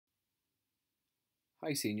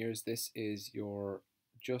Hi seniors, this is your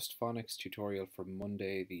Just Phonics tutorial for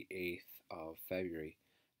Monday the 8th of February.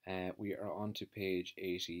 We are on to page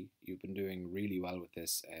 80. You've been doing really well with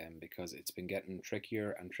this because it's been getting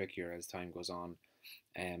trickier and trickier as time goes on,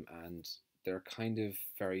 and there are kind of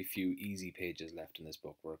very few easy pages left in this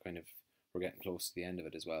book. We're getting close to the end of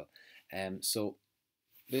it as well. So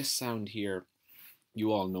this sound here,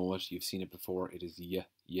 you all know it, you've seen it before. It is y,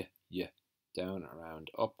 y, y, down, around,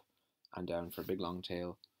 up, and down for a big long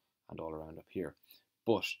tail, and all around up here.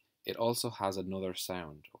 But it also has another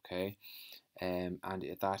sound, okay?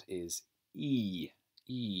 That is E,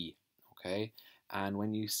 E, okay? And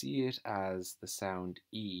when you see it as the sound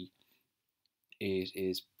E, it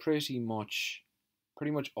is pretty much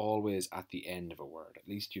always at the end of a word. At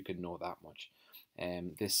least you can know that much.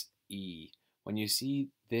 This E, when you see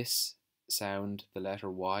this sound, the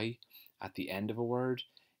letter Y, at the end of a word,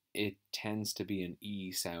 it tends to be an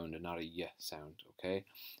E sound and not a Y sound, okay?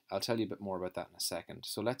 I'll tell you a bit more about that in a second.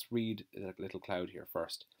 So let's read the little cloud here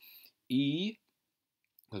first. E,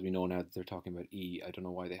 because we know now that they're talking about E. I don't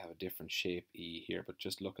know why they have a different shape E here, but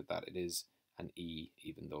just look at that. It is an E,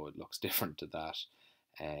 even though it looks different to that.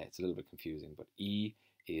 It's a little bit confusing, but E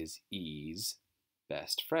is E's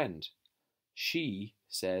best friend. She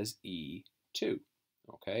says E too,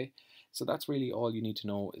 okay? So that's really all you need to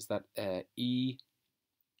know, is that E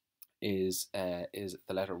is the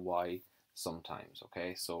letter Y sometimes,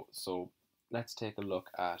 okay? So let's take a look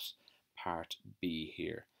at part B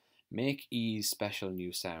here. Make E's special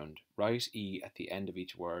new sound. Write E at the end of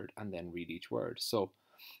each word and then read each word. So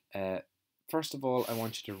first of all, I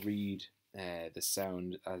want you to read the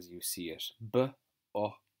sound as you see it. B,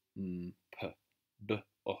 o, m, p. B,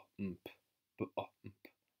 o, m, p. B, o, m, p.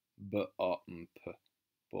 B, o, m, p.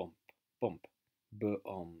 Bump, bump. B,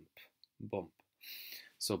 o, m, p. Bump.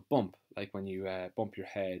 So bump, like when you bump your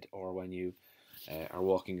head, or when you are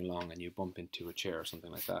walking along and you bump into a chair or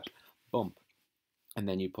something like that. Bump. And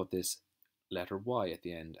then you put this letter Y at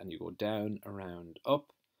the end, and you go down, around,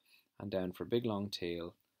 up, and down for a big long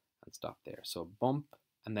tail, and stop there. So bump,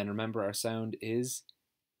 and then remember our sound is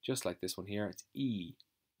just like this one here. It's E,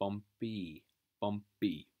 bumpy,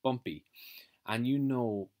 bumpy, bumpy. And you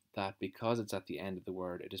know that because it's at the end of the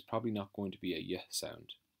word, it is probably not going to be a Y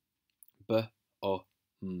sound. B, o,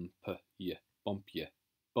 m, p, y, bump y.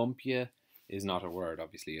 Bump y is not a word,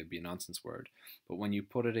 obviously, it'd be a nonsense word. But when you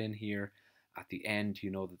put it in here at the end,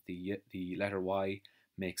 you know that the letter Y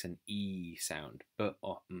makes an E sound. B,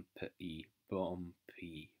 o, m, p, e,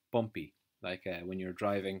 bumpy, bumpy. Like when you're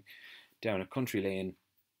driving down a country lane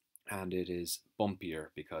and it is bumpier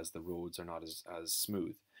because the roads are not as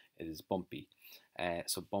smooth. It is bumpy.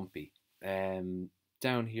 So bumpy.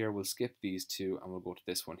 Down here, we'll skip these two and we'll go to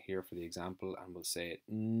this one here for the example, and we'll say it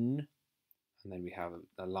n, and then we have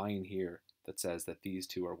a line here that says that these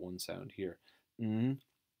two are one sound here. N,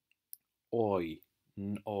 oi,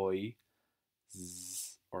 n, oi,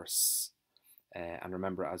 z, or s. And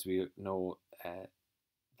remember, as we know,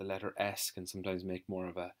 the letter S can sometimes make more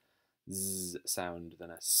of a z sound than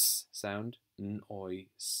a s sound. N, oi,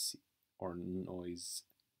 s, or noise,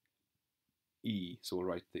 E. So we'll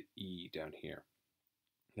write the E down here.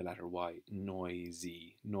 The letter Y,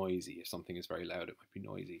 noisy, noisy. If something is very loud, it might be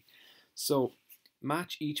noisy. So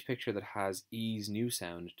match each picture that has E's new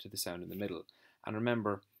sound to the sound in the middle. And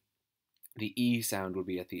remember, the E sound will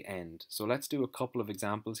be at the end. So let's do a couple of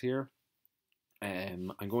examples here.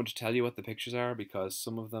 I'm going to tell you what the pictures are because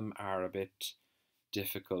some of them are a bit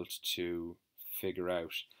difficult to figure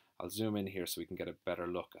out. I'll zoom in here so we can get a better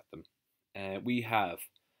look at them. We have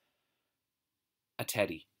a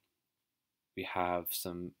teddy. We have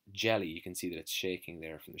some jelly. You can see that it's shaking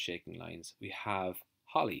there from the shaking lines. We have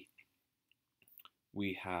holly.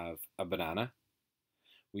 We have a banana.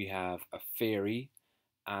 We have a fairy.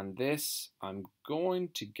 And this, I'm going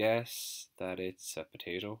to guess that it's a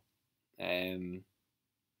potato. Yeah,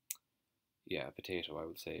 a potato, I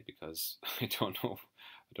would say, because I don't know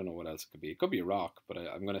what else it could be. It could be a rock, but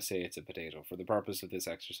I'm going to say it's a potato. For the purpose of this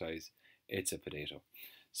exercise, it's a potato.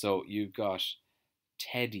 So you've got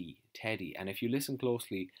teddy, teddy. And if you listen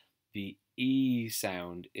closely, the E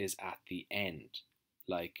sound is at the end.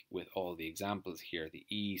 Like with all the examples here, the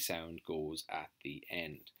E sound goes at the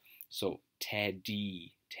end. So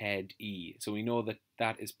teddy, Ted-E. So we know that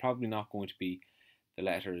that is probably not going to be the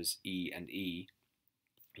letters E and E,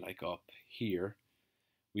 like up here.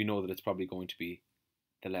 We know that it's probably going to be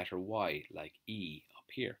the letter Y, like E up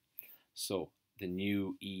here. So the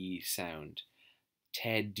new E sound,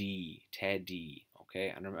 teddy, teddy. Okay,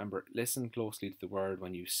 and remember, listen closely to the word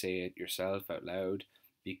when you say it yourself out loud,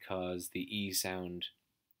 because the E sound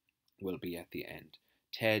will be at the end.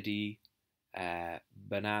 Teddy,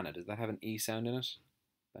 Banana, does that have an E sound in it?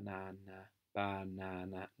 Banana,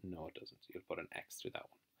 banana. No, it doesn't. You'll put an X through that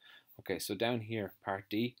one. Okay, so down here, part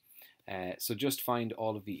D. So just find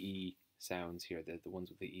all of the E sounds here, the ones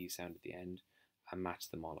with the E sound at the end, and match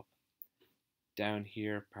them all up. Down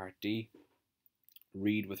here, part D,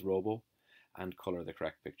 read with Robo and colour the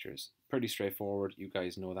correct pictures. Pretty straightforward, you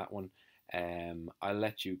guys know that one. I'll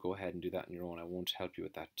let you go ahead and do that on your own. I won't help you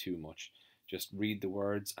with that too much. Just read the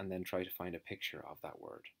words and then try to find a picture of that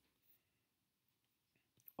word.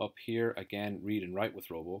 Up here, again, read and write with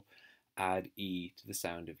Robo. Add E to the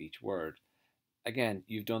sound of each word. Again,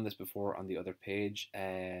 you've done this before on the other page.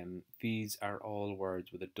 These are all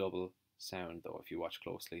words with a double sound, though, if you watch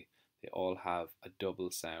closely. They all have a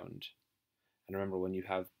double sound. And remember, when you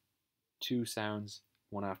have two sounds,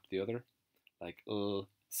 one after the other, like l,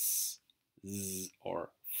 s, z, or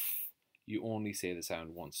f, you only say the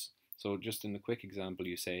sound once. So just in the quick example,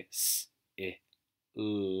 you say s, I,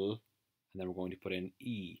 l, and then we're going to put in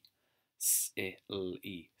E.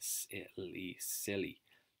 S-I-L-E, S-I-L-E, silly,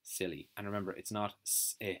 silly. And remember, it's not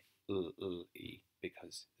S-I-L-E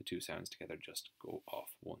because the two sounds together just go off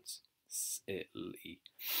once. S-I-L-E.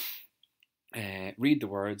 Read the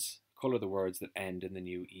words, colour the words that end in the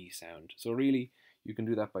new E sound. So really, you can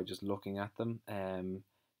do that by just looking at them.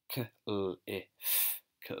 K-L-I-F,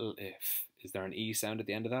 K-L-I-F. Is there an E sound at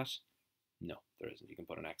the end of that? No, there isn't. You can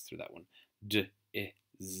put an X through that one.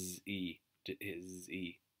 D-I-Z-E,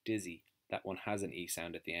 D-I-Z-E, dizzy. That one has an E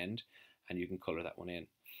sound at the end, and you can colour that one in.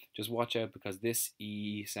 Just watch out because this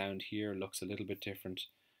E sound here looks a little bit different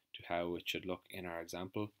to how it should look in our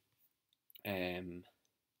example.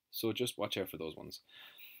 So just watch out for those ones.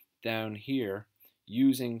 Down here,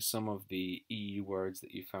 using some of the E words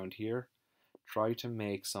that you found here, try to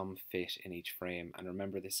make some fit in each frame. And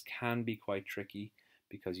remember, this can be quite tricky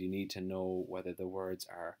because you need to know whether the words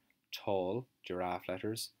are tall, giraffe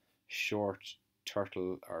letters, short,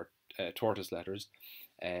 turtle or tortoise letters.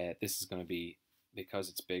 This is going to be, because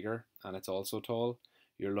it's bigger and it's also tall,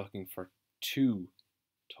 you're looking for two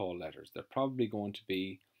tall letters. They're probably going to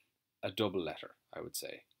be a double letter, I would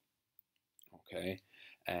say. Okay,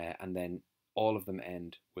 and then all of them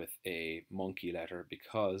end with a monkey letter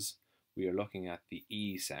because we are looking at the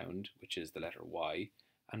E sound, which is the letter Y,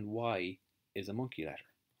 and Y is a monkey letter.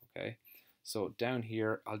 Okay, so down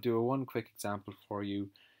here, I'll do one quick example for you.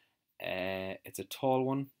 It's a tall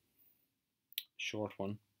one, short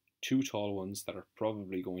one, two tall ones that are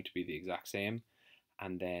probably going to be the exact same,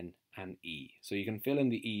 and then an E. So you can fill in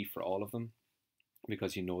the E for all of them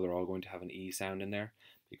because you know they're all going to have an E sound in there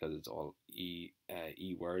because it's all E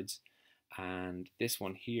words. And this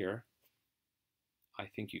one here, I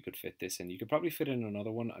think you could fit this in. You could probably fit in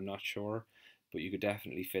another one, I'm not sure, but you could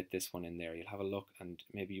definitely fit this one in there. You'll have a look and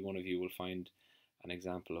maybe one of you will find an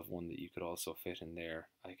example of one that you could also fit in there.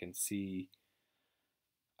 I can see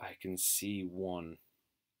one.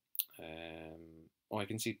 I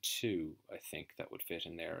can see two, I think, that would fit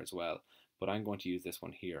in there as well. But I'm going to use this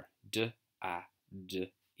one here. D, A,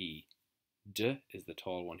 D, E. D is the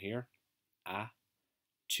tall one here. A,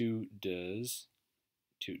 two Ds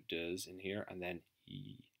in here, and then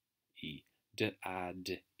E, E. D, A,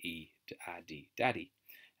 D, E, D, A, D, daddy.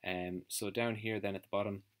 So down here then at the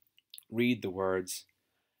bottom, read the words.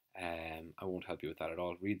 I won't help you with that at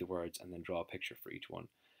all. Read the words and then draw a picture for each one.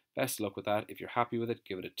 Best of luck with that. If you're happy with it,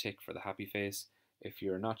 give it a tick for the happy face. If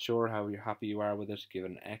you're not sure how happy you are with it, give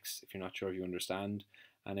it an X if you're not sure if you understand.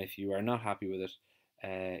 And if you are not happy with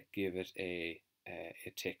it, give it a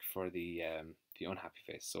tick for the unhappy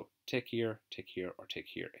face. So tick here, or tick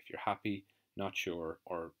here if you're happy, not sure,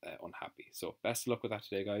 or unhappy. So best of luck with that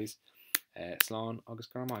today, guys. Slán agus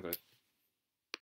Carmichael.